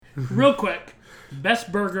Real quick,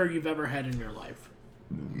 best burger you've ever had in your life.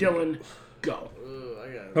 Dylan, go.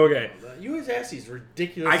 Okay. You always ask these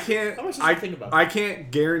ridiculous. I can't. How much does it think about? I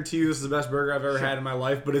can't guarantee you this is the best burger I've ever had in my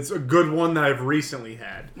life, but it's a good one that I've recently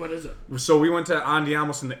had. What is it? So we went to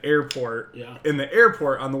Andiamos in the airport. Yeah. In the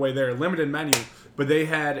airport on the way there, limited menu, but they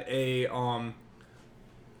had a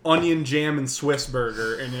onion jam and Swiss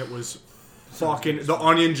burger, and it was fucking. The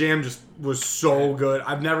onion jam just was so good.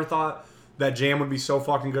 I've never thought that jam would be so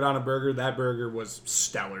fucking good on a burger. That burger was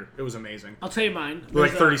stellar. It was amazing. I'll tell you mine.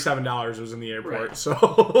 Like $37 was in the airport. Right.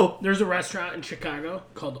 So there's a restaurant in Chicago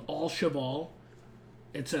called All Cheval.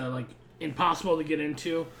 It's like impossible to get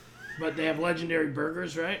into, but they have legendary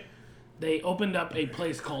burgers, right? They opened up a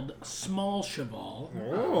place called Small Cheval,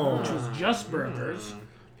 which was just burgers.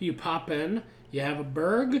 You pop in, you have a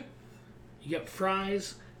burg, you get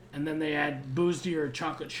fries, and then they add booze to your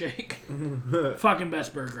chocolate shake. Fucking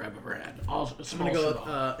best burger I've ever had. All Small I'm gonna Cheval.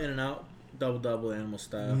 go In-N-Out, double animal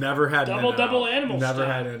style. never had Double animal Never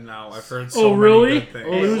style. had In-N-Out. I've heard so really? many good things.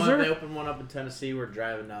 Loser? They opened one up in Tennessee. We're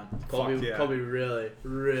driving down. Colby, yeah. Colby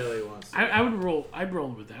really wants. I would roll. I'd roll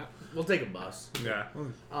with that. We'll take a bus. Yeah.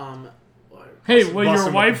 Hey, Bus- will busing your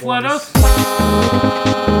with wife the let boys.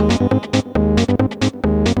 us?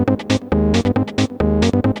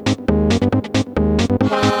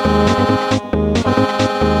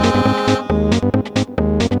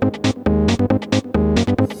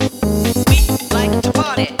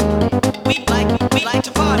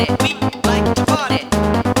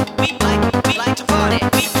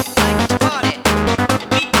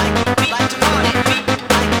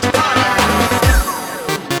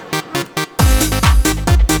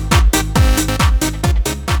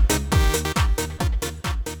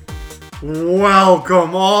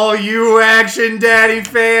 Welcome, all you Action Daddy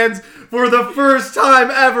fans, for the first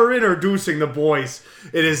time ever introducing the boys.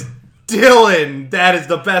 It is Dylan. That is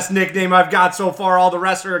the best nickname I've got so far. All the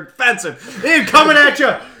rest are offensive. And coming at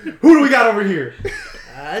you, who do we got over here?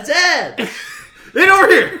 It's Ed. And over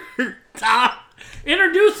here.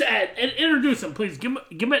 Introduce Ed. Introduce him, please. Give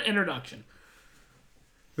him an introduction.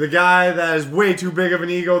 The guy that is way too big of an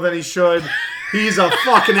ego than he should. He's a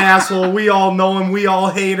fucking asshole. We all know him. We all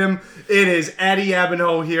hate him. It is Eddie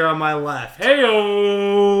Abenho here on my left.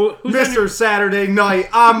 Heyo, Mr. Saturday Night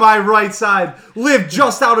on my right side. Lived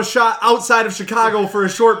just outside of Chicago for a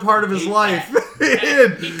short part of his life.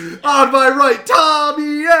 And on my right,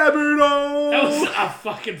 Tommy Abenho. That was a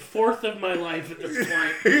fucking fourth of my life at this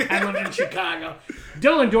point. I live in Chicago.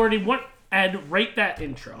 Dylan Doherty, Ed, rate that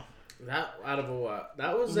intro. That out of a what?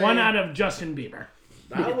 That was One out of Justin Bieber.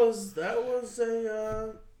 That was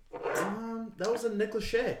a Nick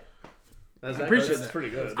Lachey. That's pretty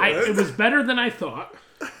good. It was better than I thought,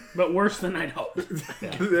 but worse than I'd hoped.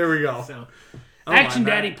 There we go. So, Action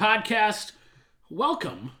Daddy Podcast.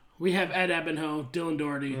 Welcome. We have Ed Abenho, Dylan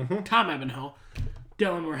Doherty, Tom Abenho.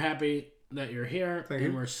 Dylan, we're happy that you're here,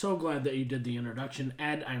 and we're so glad that you did the introduction.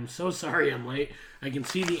 Ed, I'm so sorry I'm late. I can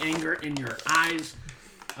see the anger in your eyes.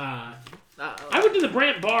 I went to the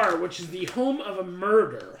Brant Bar, which is the home of a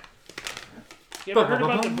murder. You ever heard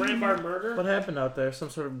about the Brant Bar murder? What happened out there? Some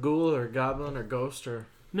sort of ghoul or goblin or ghost or...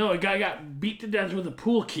 No, a guy got beat to death with a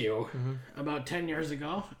pool cue about 10 years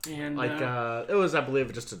ago. And it was, I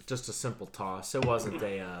believe, just a simple toss. It wasn't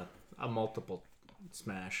a multiple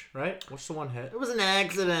smash, right? What's the one hit? It was an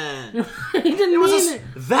accident. he didn't mean it.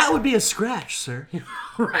 That would be a scratch, sir.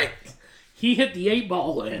 Right. He hit the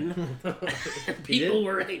 8-ball in. People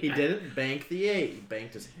were... He didn't bank the 8. He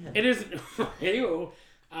banked his head. It is...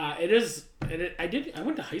 I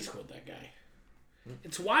went to high school with that guy.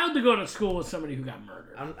 It's wild to go to school with somebody who got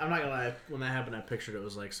murdered. I'm not gonna lie. When that happened, I pictured it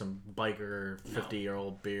was like some biker,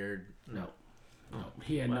 50-year-old beard. No,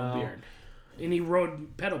 he had no beard, and he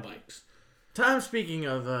rode pedal bikes. Tom, speaking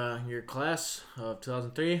of your class of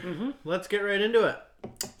 2003, let's get right into it.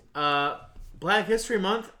 Black History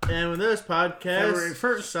Month, and with this podcast February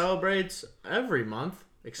 1st celebrates every month,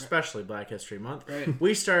 especially Black History Month. Right.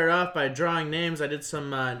 We started off by drawing names. I did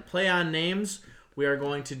some play on names. We are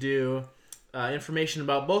going to do information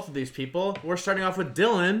about both of these people. We're starting off with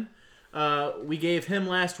Dylan. We gave him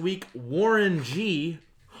last week Warren G.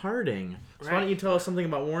 Harding. So why don't you tell us something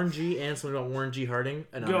about Warren G. and something about Warren G. Harding?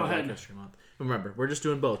 And Go ahead. Black History Month. Remember, we're just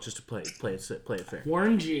doing both, just to play it fair.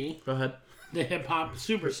 Warren G., Go ahead. the hip-hop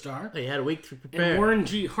superstar. Oh, you had a week to prepare. And Warren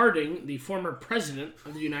G. Harding, the former president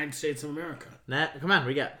of the United States of America. Nat, come on,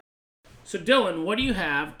 we got. So, Dylan, what do you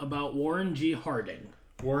have about Warren G. Harding?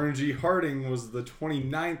 Warren G. Harding was the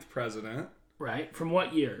 29th president. Right. From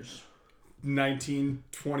what years?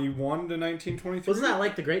 1921 to 1923. Wasn't that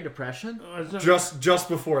like the Great Depression? Just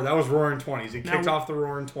before? That was Roaring 20s. It kicked Now, off the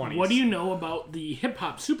Roaring 20s. What do you know about the hip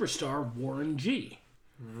hop superstar Warren G?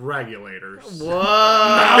 Regulators.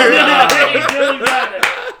 Whoa!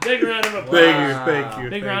 Big round of applause. Thank you.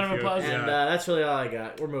 Big round of applause. And that's really all I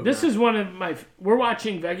got. We're moving. This on. is one of my. We're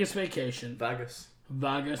watching Vegas Vacation. Vegas.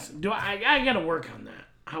 Vegas. I gotta work on that.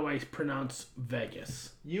 How I pronounce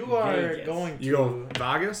Vegas. You are Vegas. going to. You go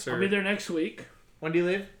Vegas or? I'll be there next week, When do you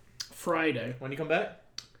leave? Friday, When you come back?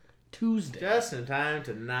 Tuesday. Just in time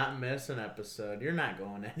to not miss an episode. You're not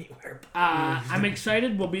going anywhere. I'm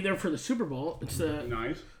excited. We'll be there for the Super Bowl. It's the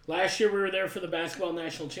Nice. last year we were there for the basketball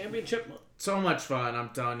national championship. So much fun, I'm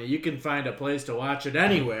telling you. You can find a place to watch it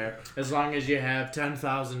anywhere as long as you have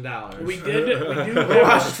 $10,000. We do We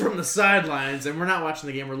watch it from the sidelines, and we're not watching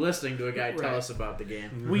the game. We're listening to a guy tell us about the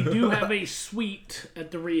game. we do have a suite at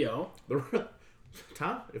the Rio.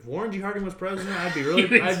 Tom, if Warren G. Harding was president, I'd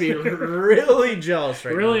be really jealous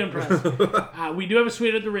right Really now. impressive. We do have a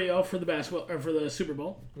suite at the Rio for the basketball or for the Super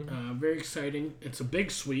Bowl. Very exciting. It's a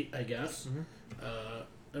big suite, I guess.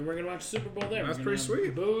 And we're gonna watch the Super Bowl there. That's We're pretty gonna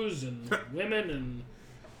have sweet. Booze and women and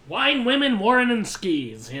wine, women, Warren and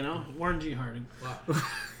skis. You know, Warren G. Harding.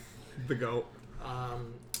 The GOAT.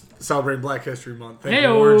 Celebrating Black History Month. Thank you,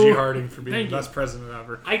 Hey-o. Warren G. Harding, for being Thank the you. best president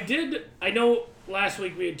ever. I know last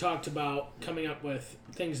week we had talked about coming up with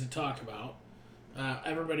things to talk about.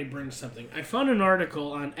 Everybody brings something. I found an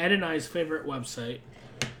article on Ed and I's favorite website,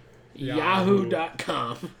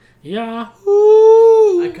 Yahoo.com.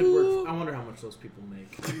 Yahoo! I could work. I wonder how much those people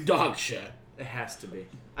make. Dog shit. It has to be.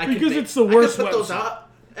 Because it's the worst I could put those website.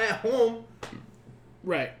 up at home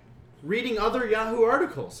Right. reading other Yahoo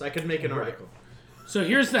articles. I could make an article. So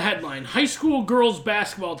here's the headline. High school girls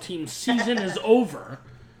basketball team season is over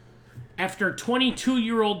after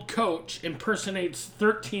 22-year-old coach impersonates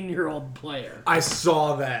 13-year-old player. I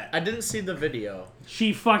saw that. I didn't see the video.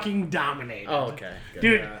 She fucking dominated. Oh, okay. Good.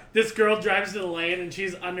 Dude, this girl drives to the lane and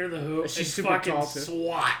she's under the hoop She's and super fucking tall, too.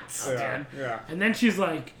 swats, dude. Yeah. And then she's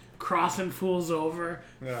like crossing fools over.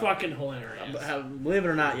 Yeah. Fucking hilarious. Believe it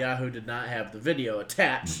or not, Yahoo did not have the video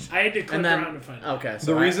attached. I had to click And then, around to find out. okay,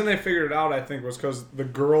 so The reason they figured it out, I think, was because the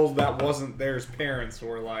girls that wasn't theirs parents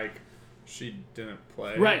were like, she didn't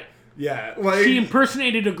play. Right. Yeah. Like, She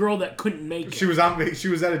impersonated a girl that couldn't make it. she was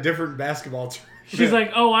at a different basketball team. She's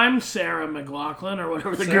like, oh, I'm Sarah McLaughlin, or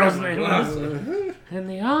whatever the Sarah girl's name was. In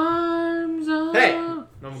the arms of... Hey, no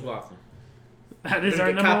McLaughlin. That is Gonna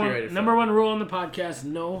our get copyrighted for number one rule on the podcast.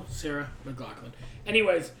 No Sarah McLaughlin.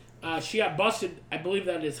 Anyways, she got busted. I believe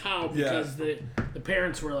that is how, because the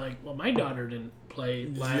parents were like, well, my daughter didn't play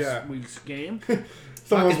last week's game.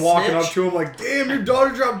 Someone's Fucking walking snitch. up to him like, damn, your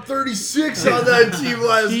daughter dropped 36 on that team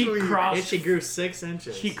last She week. And crossed... she grew 6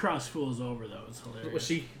 inches. She crossed fools over, though. It was hilarious. Was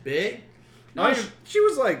she big? No, She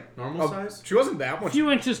was like Normal size? She wasn't that a much.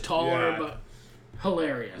 few inches taller, Yeah. but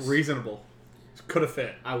hilarious. Reasonable. Could have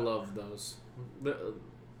fit. I love those.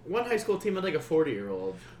 One high school team had like a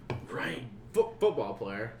 40-year-old Right. football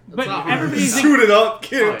player. That's But not hard to everybody's- do. Shoot it up,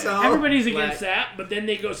 kid. Oh, yeah. Tom. Everybody's Black- against that, but then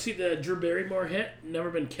they go see the Drew Barrymore hit, Never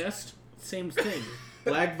Been Kissed. Same thing.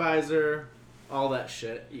 Black visor, all that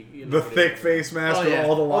shit. You know The what it thick is. face mask Oh, with yeah.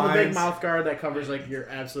 all the lines. All the big mouth guard that covers like your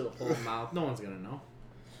absolute whole mouth. No one's gonna know.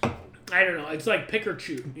 I don't know. It's like pick or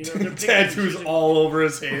shoot. You know, they're picking and Tattoos choosing. all over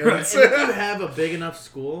his hands. And if you have a big enough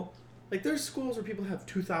school, like there's schools where people have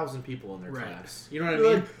 2,000 people in their Right. class. You know what I You're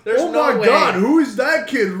mean? like, There's oh no my way god, who is that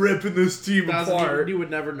kid ripping this team 2,000 apart? people, you would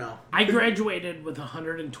never know. I graduated with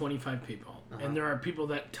 125 people, and there are people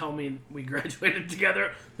that tell me we graduated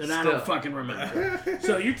together that I don't Still. fucking remember.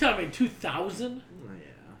 So you tell me 2,000? Oh,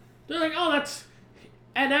 yeah. They're like, oh, that's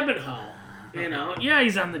Ed Ebenhall. You know, yeah,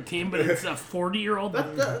 he's on the team, but it's a 40-year-old.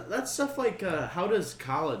 That's stuff like how does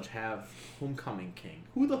college have homecoming king?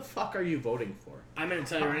 Who the fuck are you voting for? I'm gonna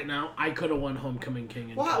tell you right now, I could have won homecoming king.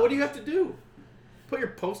 in What do you have to do? Put your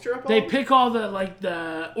poster up? They all pick all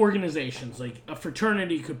the organizations. Like a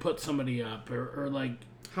fraternity could put somebody up, or like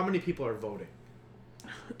How many people are voting?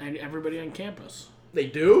 and everybody on campus. They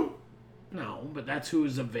do? No, but that's who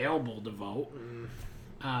is available to vote.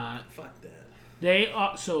 Fuck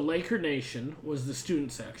that. So Laker Nation was the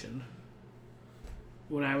student section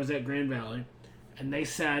when I was at Grand Valley, and they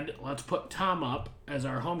said, let's put Tom up as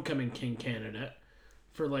our homecoming king candidate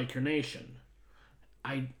for Laker Nation.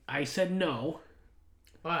 I said no.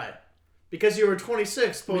 Why? Because you were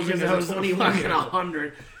 26, posing Because as I was a fucking 21.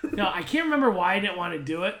 100. No, I can't remember why I didn't want to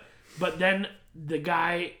do it, but then the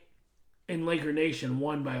guy in Laker Nation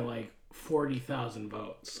won by like 40,000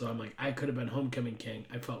 votes. So I'm like, I could have been homecoming king.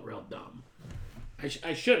 I felt real dumb.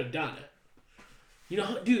 I should have done it. You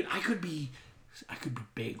know, dude, I could be I could be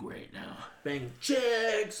big right now. Bang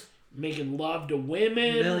chicks. Making love to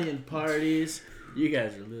women. Million parties. You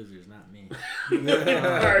guys are losers, not me.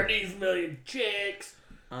 Parties, million chicks.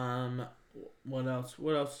 What else?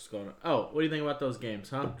 What else is going on? Oh, what do you think about those games,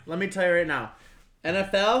 huh? Let me tell you right now.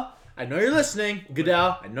 NFL, I know you're listening.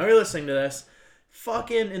 Goodell, I know you're listening to this.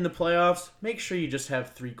 Fucking in the playoffs, make sure you just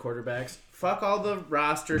have 3 quarterbacks. Fuck all the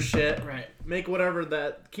roster shit. Right. Make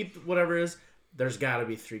whatever keep whatever it is. There's got to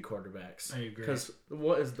be 3 quarterbacks. I agree. Because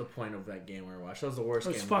what is the point of that game we watched? That was the worst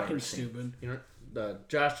game It's I've fucking ever seen. stupid. You know, the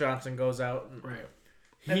Josh Johnson goes out. And Right.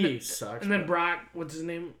 he sucks. And then Brock, what's his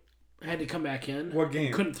name? Had to come back in. What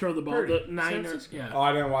game? Couldn't throw the ball. Purdy. The Niners. Francisco. Yeah. Oh,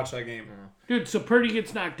 I didn't watch that game. Dude, so Purdy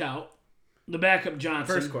gets knocked out. The backup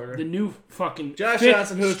Johnson. First quarter. The new fucking Josh fifth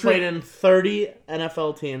Johnson, who's straight- played in 30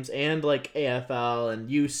 NFL teams and like AFL and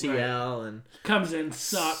UCL and comes in,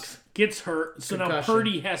 sucks, gets hurt. So now Concussion.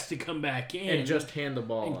 Purdy has to come back in and just hand the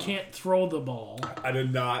ball and off. can't throw the ball. I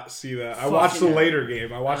did not see that. I watched the Fucking later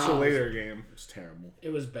game. Oh. game. It's terrible. It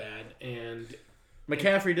was bad. And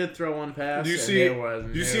McCaffrey did throw one pass. Do you and see? it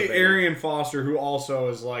was Do you see nailed. Arian Foster, who also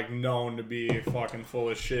is like known to be fucking full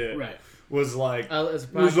of shit? right. Was like, As a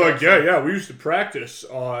he was podcast- like, yeah, we used to practice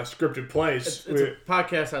scripted plays. It's a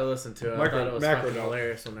podcast I listened to. I thought it was fucking Macrodome.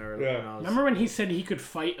 hilarious when they were. Yeah. When I was, Remember when he said he could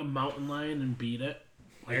fight a mountain lion and beat it?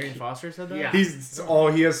 Arian Foster said that? Yeah.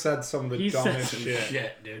 He has said some of the He said dumbest some shit.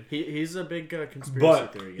 shit, dude. He's a big conspiracy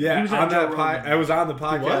But theory guy. He yeah, was on on that Joe Rogan. I was on the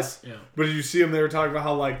podcast. was? Yeah. But did you see him? They were talking about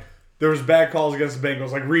how like there was bad calls against the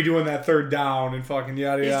Bengals, like redoing that 3rd down and fucking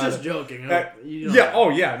yada He's yada. just joking. You know Yeah. that. Oh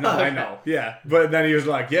yeah. No, I know. Yeah. But then he was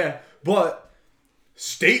like, yeah, but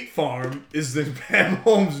State Farm is the Pat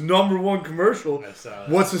Mahomes' #1 commercial. I saw that.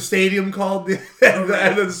 What's the stadium called at the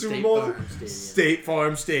end of the Super State Bowl? Farm Stadium. State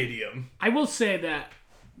Farm Stadium. I will say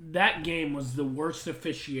that game was the worst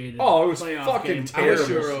officiated Oh, it was playoff fucking game. I wish you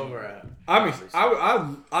terrible. were over at. I mean,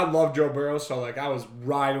 I love Joe Burrow, so like I was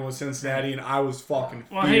riding with Cincinnati, and I was fucking.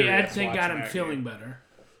 Well, hey, Ed furious think got watching him that feeling game. better.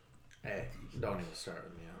 Hey, don't even start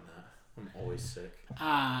with me on that. I'm always sick.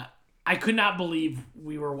 I could not believe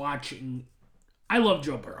we were watching. I love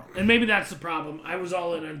Joe Burrow, and maybe that's the problem. I was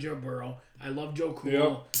all in on Joe Burrow. I love Joe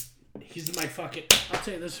Cool. He's my fucking. I'll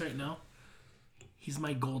tell you this right now. He's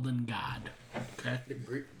my golden god. Okay,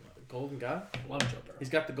 The golden god? love Joe Burrow. He's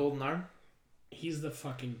got the golden arm? He's the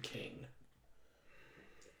fucking king.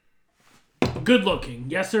 Good looking,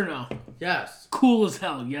 yes or no? Yes. Cool as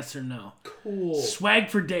hell, yes or no? Cool. Swag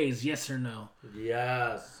for days, yes or no?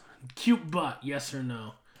 Yes. Cute butt, yes or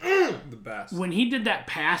no? The best. When he did that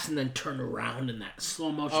pass and then turned around in that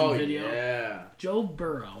slow motion video, yeah. Joe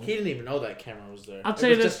Burrow. He didn't even know that camera was there. I'll It tell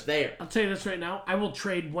you was this. just there. I'll tell you this right now. I will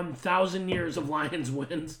trade 1,000 years of Lions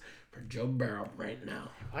wins for Joe Burrow right now.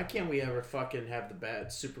 Why can't we ever fucking have the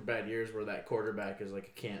super bad years where that quarterback is like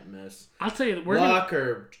a can't miss? I'll tell you that we're gonna Luck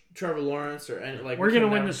or Trevor Lawrence or any like. we're we gonna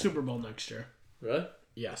can win never- the Super Bowl next year. Really?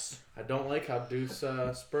 Yes, I don't like how Deuce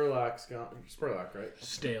Spurlock's gone. Spurlock, right?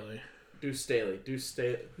 Staley. Deuce Staley. Who's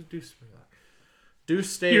Deuce Spurlock? Deuce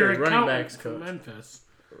Staley, Your running accountant backs from coach. Memphis.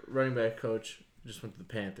 Running back coach just went to the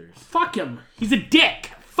Panthers. Fuck him. He's a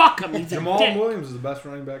dick. Fuck him. He's a Jamal dick. Williams is the best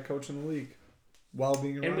running back coach in the league, while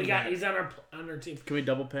being a And we running got back. he's on our team. Can we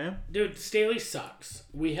double pay him? Dude, Staley sucks.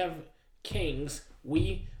 We have Kings.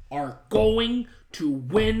 We are going to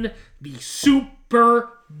win the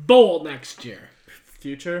Super Bowl next year.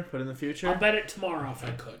 Future? Put in the future? I'll bet it tomorrow if I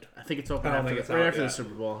could. I think it's open I don't after think the, it's right out after the yet.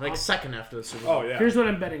 Super Bowl. Like second after the Super Bowl. Oh yeah. Here's what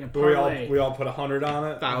I'm betting: a we parlay. all put 100 on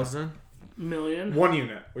it. 1,000. Million. 1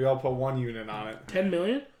 unit. We all put 1 unit on it. 10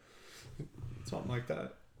 million. Something like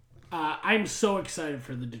that. I'm so excited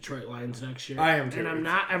for the Detroit Lions next year. I am too. And I'm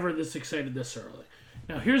not ever this excited this early.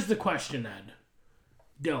 Now, here's the question, Ed.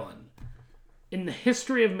 Dylan. In the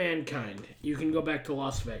history of mankind, you can go back to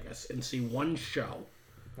Las Vegas and see one show.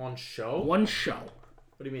 One show? One show.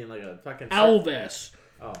 What do you mean, like a fucking... Elvis.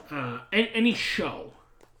 Oh. Any show.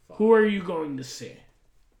 Who are you going to see?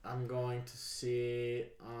 I'm going to see...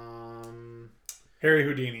 Harry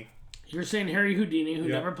Houdini. You're saying Harry Houdini, who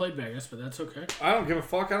Yep. never played Vegas, but that's okay. I don't give a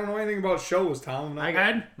fuck. I don't know anything about shows, Tom.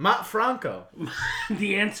 Ed, Matt Franco.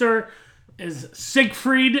 the answer is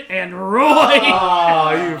Siegfried and Roy.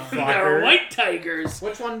 Oh, you They're fucker. White Tigers.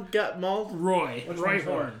 Which one got mauled? Roy. Which Roy one's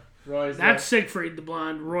Roy? Horn. Roy's That's Siegfried, the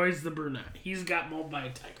blonde. Roy's the brunette. He's got mauled by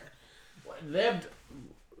a tiger.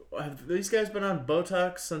 Have these guys been on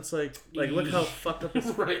Botox since like look how fucked up this...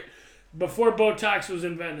 Right. Before Botox was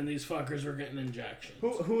invented, these fuckers were getting injections.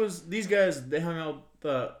 Who was... These guys, they hung out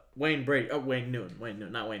the... Wayne Brady. Oh, Wayne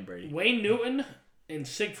Newton, not Wayne Brady. Wayne Newton and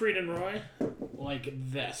Siegfried and Roy, like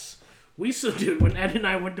this. We used to do when Ed and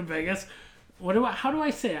I went to Vegas. How do I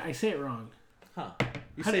say it? I say it wrong. Huh.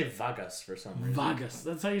 You say Vegas for some reason. Vegas.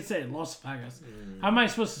 That's how you say it. Las Vegas. How am I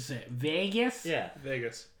supposed to say it? Vegas? Yeah.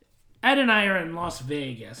 Vegas. Ed and I are in Las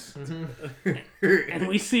Vegas. And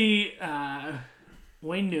we see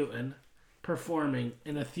Wayne Newton performing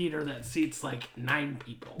in a theater that seats like 9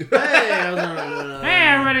 people. Hey, Hey,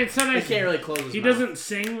 everybody, it's so He nice. can't really close his He mouth. doesn't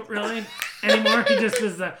sing really anymore. He just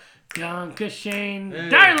does the Dankeschön.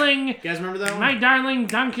 Darling! You guys remember that one? My darling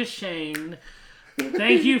Dankeschön.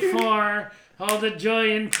 Thank you for all the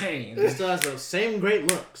joy and pain. He still has those same great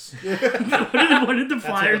looks. What did the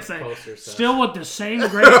flyer what the say? poster says. Still with the same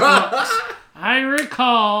great looks. I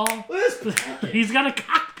recall. He's got a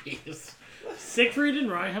cock piece. Siegfried and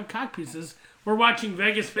Roy have cock pieces. We're watching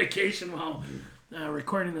Vegas Vacation while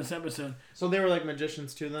recording this episode. So they were like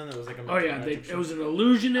magicians too then? It was like a Oh yeah, magic it was an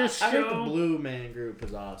illusionist I heard show. the Blue Man Group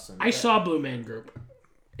is awesome. I saw Blue Man Group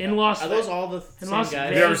in Las Are Vegas. those all the same Las guys?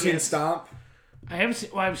 Have you ever Vegas. seen Stomp? I haven't seen.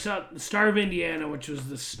 Well, I saw the Star of Indiana, which was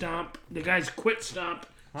the Stomp. The guys quit Stomp,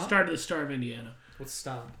 started the Star of Indiana. What's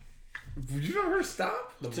Stomp? You never heard Stomp?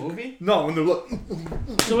 The movie? No, when they look.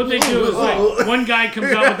 So what they do is like one guy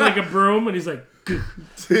comes out with like a broom and he's like, Do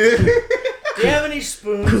you have any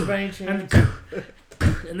spoons by any chance?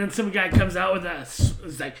 and then some guy comes out with a.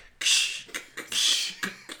 It's like.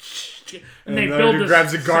 And they build this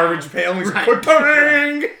grabs a garbage sound. pail and he's Right.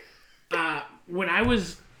 like, When I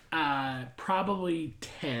was probably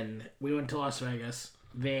 10, we went to Las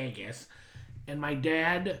Vegas, and my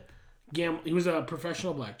dad, he was a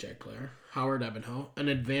professional blackjack player, Howard Ebenho, an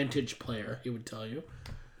advantage player, he would tell you,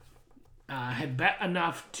 had bet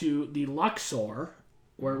enough to the Luxor,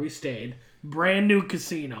 where we stayed, brand new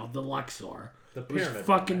casino, the Luxor. The It was pyramid.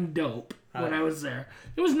 fucking dope when I was there.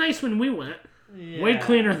 It was nice when we went. Way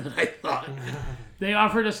cleaner than I thought. They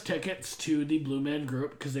offered us tickets to the Blue Man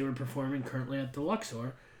Group because they were performing currently at the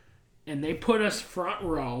Luxor. And they put us front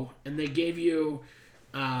row and they gave you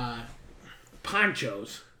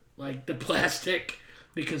ponchos, like the plastic,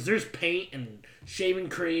 because there's paint and shaving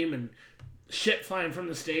cream and shit flying from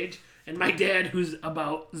the stage. And my dad, who's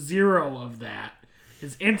about 0 of that,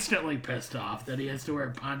 is instantly pissed off that he has to wear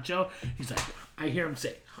a poncho. He's like, I hear him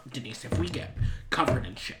say, Denise, if we get covered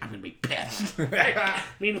in shit, I'm going to be pissed.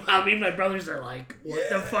 Meanwhile, me and my brothers are like, what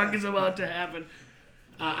the fuck is about to happen?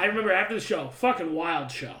 I remember after the show, fucking wild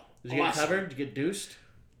show. Did you get covered? Did you get deuced?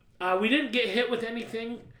 We didn't get hit with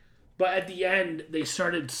anything, but at the end, they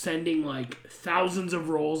started sending like thousands of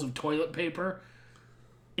rolls of toilet paper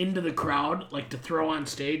into the crowd, like to throw on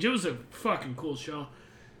stage. It was a fucking cool show.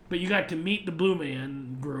 But you got to meet the Blue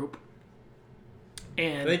Man Group.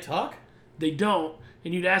 And Do they talk? they don't.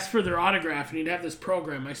 And you'd ask for their autograph, and you'd have this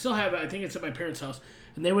program. I still have it. I think it's at my parents' house.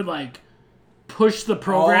 And they would, like, push the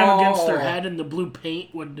program against their head, and the blue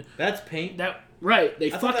paint would... That's paint? Right.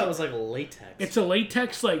 They I thought that was like latex. It's a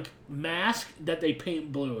latex, like, mask that they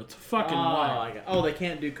paint blue. It's fucking wild. They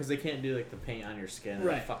can't do... Because they can't do, like, the paint on your skin. And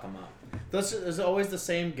Right. fuck them up. Is it always the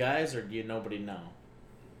same guys, or do you nobody know?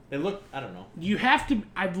 They look... I don't know. You have to...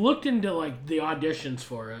 I've looked into, like, the auditions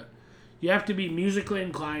for it. You have to be musically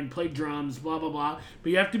inclined, play drums, blah, blah, blah.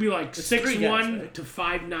 But you have to be, like, 6'1" right? to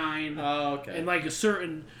 5'9". Oh, okay. And, like, a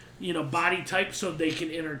certain, body type so they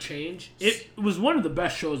can interchange. It was one of the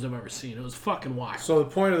best shows I've ever seen. It was fucking wild. So the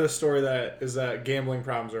point of this story is that gambling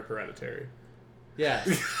problems are hereditary. Yeah.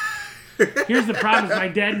 Here's the problem is my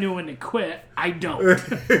dad knew when to quit. I don't.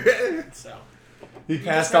 So... He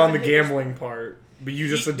passed on the gambling part, but you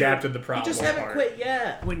just adapted the You problem just haven't part. quit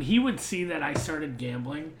yet. When he would see that I started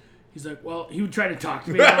gambling, he's like, well, he would try to talk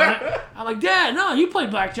to me about it. I'm like, Dad, no, you play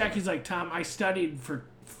blackjack. He's like, Tom, I studied for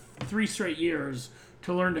 3 straight years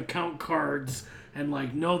to learn to count cards and,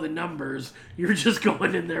 like, know the numbers. You're just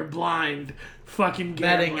going in there blind, fucking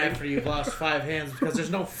gambling. Betting after you've lost 5 hands because there's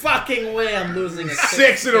no fucking way I'm losing a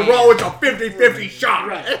 6 in a row, it's a 50-50 shot.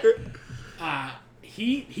 Right.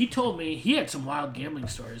 He told me, he had some wild gambling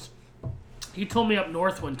stories. He told me up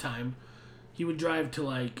north one time, he would drive to,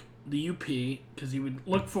 like, the UP, because he would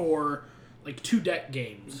look for, like, 2-deck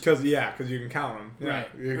games. Because you can count them. Yeah.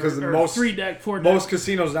 Right. Because or most 3-deck, 4-deck. most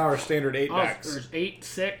casinos now are standard 8 decks. There's 8,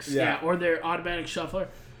 6, Yeah. or their automatic shuffler.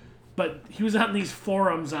 But he was on these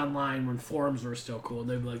forums online when forums were still cool.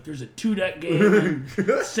 They'd be like, there's a 2-deck game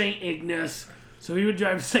in St. Ignace. So he would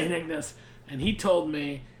drive to St. Ignace, and he told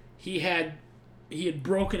me he had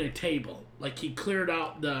broken a table. Like, he cleared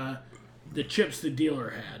out the chips the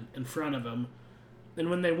dealer had in front of him. And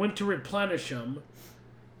when they went to replenish them,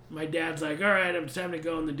 my dad's like, all right, it's time to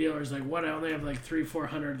go. And the dealer's like, what? I only have like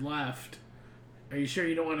 300-400 left. Are you sure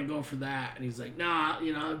you don't want to go for that? And he's like, nah,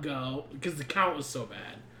 I'll go. Because the count was so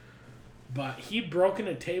bad. But he'd broken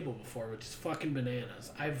a table before, which is fucking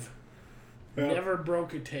bananas. I've never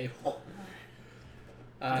broke a table.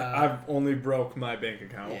 I've only broke my bank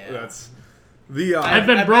account. Yeah. That's the. I've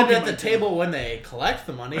been I've broken at the my table when they collect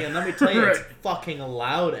the money, and let me tell you, it's Right. fucking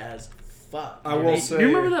loud as fuck. I will They- say. You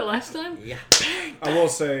remember that last time? Yeah, I will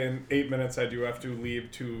say in 8 minutes I do have to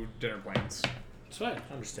leave to dinner plans. It's fine.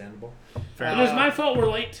 understandable. It was my fault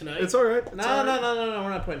we're late tonight. It's all right. It's No, all right. no. We're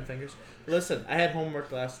not pointing fingers. Listen, I had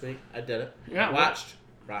homework last week. I did it. Yeah, I watched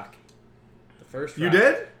Rocky. The first. You Rocky.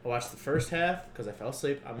 did? I watched the first half because I fell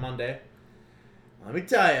asleep on Monday. Let me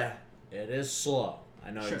tell you, it is slow.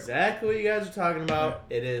 I know Sure. exactly what you guys are talking about.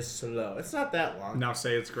 It is slow. It's not that long. Now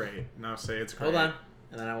say it's great. Now say it's great. Hold on.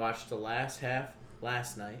 And then I watched the last half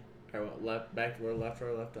last night. Or back to where I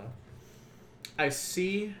left off. I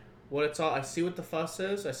see what it's all. I see what the fuss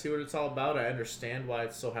is. I see what it's all about. I understand why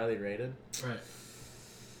it's so highly rated. Right.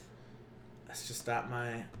 That's just not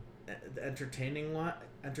my entertaining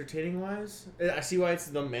wise. I see why it's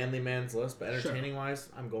the manly man's list, but entertaining wise,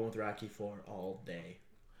 I'm going with Rocky 4 all day.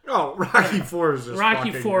 Oh, Rocky 4 is just Rocky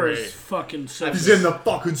fucking 4 great. is fucking so He's good. in the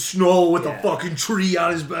fucking snow with Yeah. a fucking tree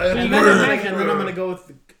on his back. And then I'm gonna go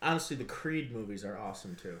with honestly the Creed movies are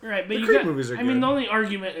awesome too. Right, but The you Creed got, movies are I mean, good. the only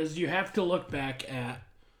argument is you have to look back at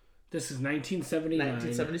this is 1979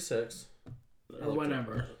 1976. or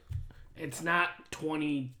whatever. It's not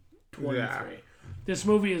 2023. Yeah. This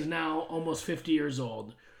movie is now almost 50 years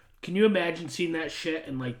old. Can you imagine seeing that shit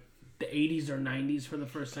in like the 80s or 90s for the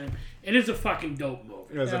first time? It is a fucking dope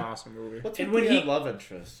movie. It's an Yeah. awesome movie. What's And with when the he- love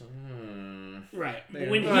interest? Right. Yeah.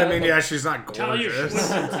 When I he, mean, yeah, she's not Talia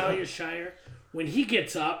gorgeous. Shire, when he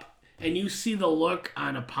gets up and you see the look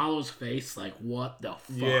on Apollo's face, like, what the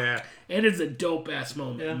fuck? Yeah. It is a dope ass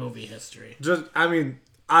moment Yeah. in movie history. Just, I mean,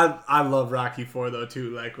 I love Rocky 4 though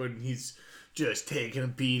too. Like when he's just taking a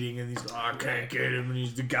beating and he's like, oh, I can't get him, and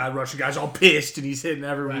he's the Russian guy's all pissed and he's hitting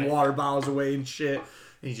every Right. water bottles away and shit,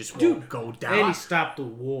 and he just won't go And down he stopped the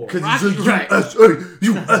war. because Rocky- he's right. like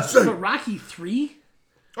USA. But Rocky 3,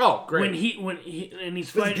 Oh, great. when he and he's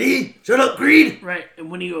fighting, Greed, shut up, Greed. right, and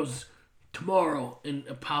when he goes tomorrow, and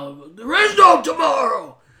Apollo goes, there is no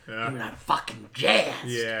tomorrow. And Yeah. I'm fucking jazzed.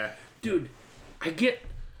 Yeah. Dude,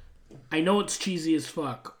 I know it's cheesy as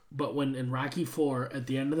fuck, but when in Rocky 4, at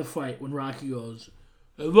the end of the fight, when Rocky goes,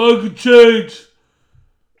 if I could change,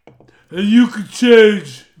 and you could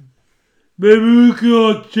change, maybe we can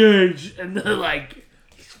all change. And they're like,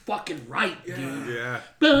 he's fucking right, dude. Yeah.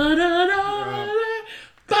 Ba-da-da-da,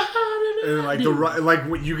 And like dude. like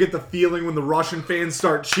when you get the feeling when the Russian fans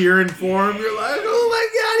start cheering for him, you're like, oh my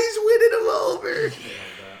god, he's winning him over.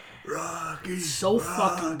 Rocky, So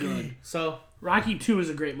fucking good. So, Rocky 2 is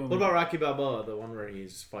a great movie. what about Rocky Balboa, the one where he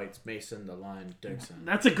fights Mason the Lion Dixon?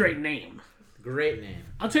 That's a great name. Great name.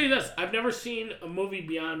 I'll tell you this, I've never seen a movie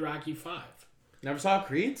beyond Rocky 5. Never saw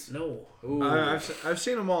Creeds? No. Ooh, I've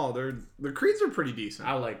seen them all. The Creeds are pretty decent.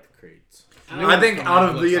 I like the Creeds. I think out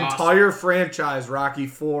of the Looks awesome. entire franchise, Rocky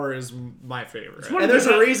 4 is my favorite. one And there's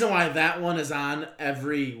They're a not- reason why that one is on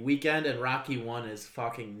every weekend and Rocky 1 is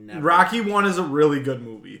fucking never. Rocky 1 is a really good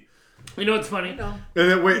movie. You know what's funny? No. And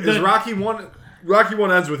then, wait, is The- Rocky 1... Rocky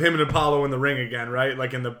 1 ends with him and Apollo in the ring again, right?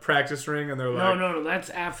 Like in the practice ring, and they're like... No, that's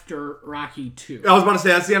after Rocky 2. I was about to say,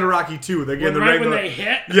 that's the end of Rocky 2. They get in the Right ring, when they're they like-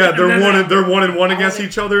 hit. yeah, and they're then one and one against wanna-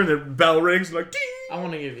 each other, and the bell rings, like, ding! I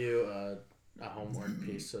want to give you a homework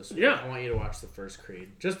piece. So Yeah. I want you to watch the first Creed.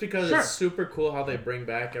 Just because Sure. it's super cool how they bring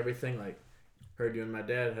back everything. Like, heard you and my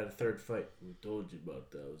dad had a third fight. Who told you about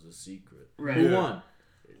that? It was a secret. Right. Who Yeah. won?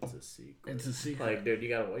 It's a secret. It's a secret. Like, dude, you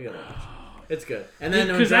gotta watch it. It's good. And then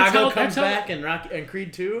when 'Cause that's Drago how- comes that's how- back in Rocky and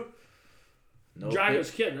Creed 2. No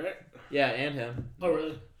Drago's kid, right? yeah, and him. Oh,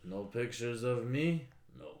 really? No pictures of me.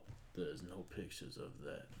 No, there's no pictures of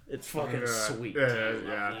that. It's fucking Yeah, sweet.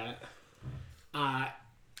 yeah.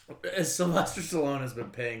 Sylvester Stallone has been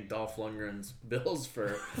paying Dolph Lundgren's bills for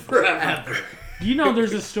forever. You know,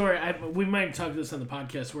 there's a story. We might talk this on the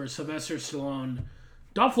podcast where Sylvester Stallone,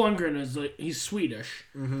 Dolph Lundgren is like, he's Swedish,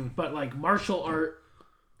 but like martial art,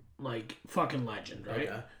 like fucking legend, right?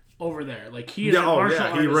 Okay. Over there, like he is Yeah, a oh, martial yeah,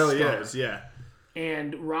 artist. he really star. is, yeah.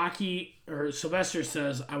 And Rocky or Sylvester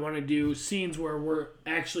says, I want to do scenes where we're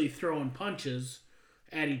actually throwing punches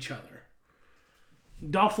at each other.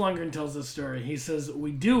 Dolph Lundgren tells this story. He says,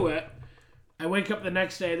 we do it. I wake up the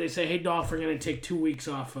next day. They say, hey, Dolph, we're going to take 2 weeks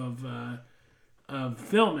off of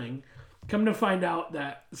filming. Come to find out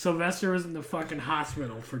that Sylvester was in the fucking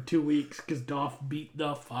hospital for 2 weeks because Dolph beat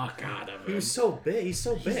the fuck out of him. He was so big. He's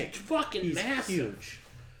so big. He's fucking He's massive. huge.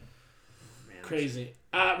 Crazy.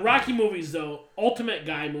 Rocky movies, though, ultimate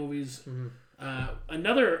guy movies.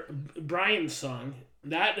 Another Brian song.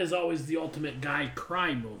 That is always the ultimate guy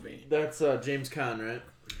cry movie. That's James Caan, right?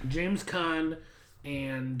 James Caan,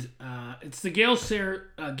 and it's the Gale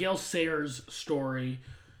Sayers story.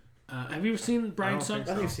 Have you seen Brian Suggs?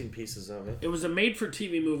 I think I've seen pieces of it. It was a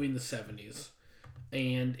made-for-TV movie in the 70s,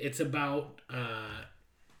 and it's about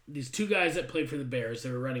these two guys that played for the Bears.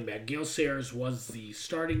 They were running back. Gale Sayers was the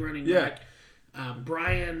starting running back.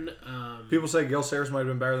 Brian. People say Gale Sayers might have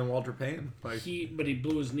been better than Walter Payton. Like He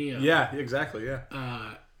blew his knee out. Yeah, exactly.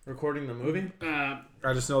 Yeah. Recording the movie?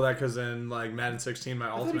 I just know that because in like Madden 16, my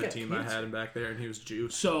ultimate team, I had him back there, and he was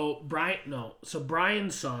juiced. So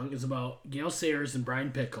Brian's song is about Gale Sayers and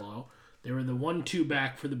Brian Piccolo. They were the 1-2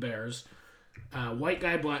 back for the Bears. White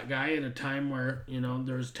guy, black guy at a time where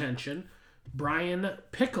there was tension. Brian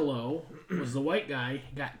Piccolo was the white guy,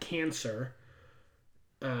 got cancer.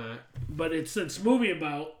 But it's this movie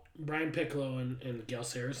about Brian Piccolo and Gale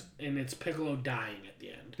Sayers, and it's Piccolo dying at the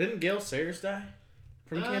end. Didn't Gale Sayers die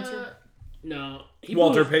from cancer? No.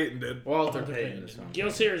 Walter Payton did. Walter Payton. Gale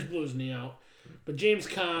Sayers blew his knee out. But James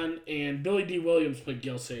Caan and Billy D. Williams played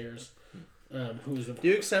Gale Sayers. Who's the... Do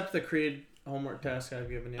you accept the Creed homework task I've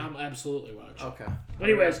given you? I'm absolutely watching. Okay.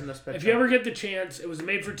 Anyways, if you ever get the chance, it was a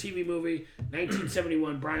made-for-TV movie,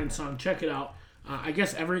 1971, Brian's song. Check it out. I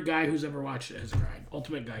guess every guy who's ever watched it has cried.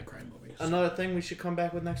 Ultimate guy cry movie. Another thing we should come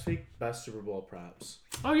back with next week, best Super Bowl props.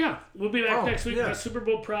 Oh, yeah. We'll be back next week. Best Super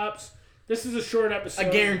Bowl props. This is a short episode. A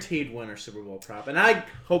guaranteed winner Super Bowl prop. And I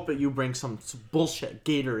hope that you bring some bullshit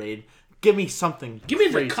Gatorade. Give me something Give me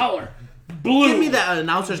crazy. the color. Blue. Give me that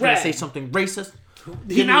announcer's going red. to say something racist.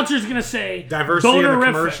 The announcer's going to say Diversity in the bonerific.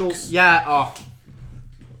 commercials. Yeah,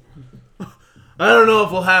 I don't know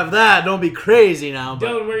if we'll have that. Don't be crazy now. But...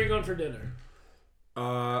 Dylan, where are you going for dinner?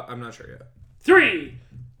 I'm not sure yet. 3,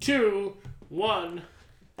 2, 1.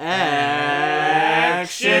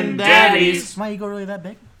 Action Daddies. Why you go really that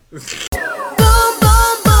big? Boom, boom,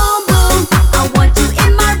 boom, boom. I want you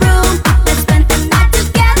in my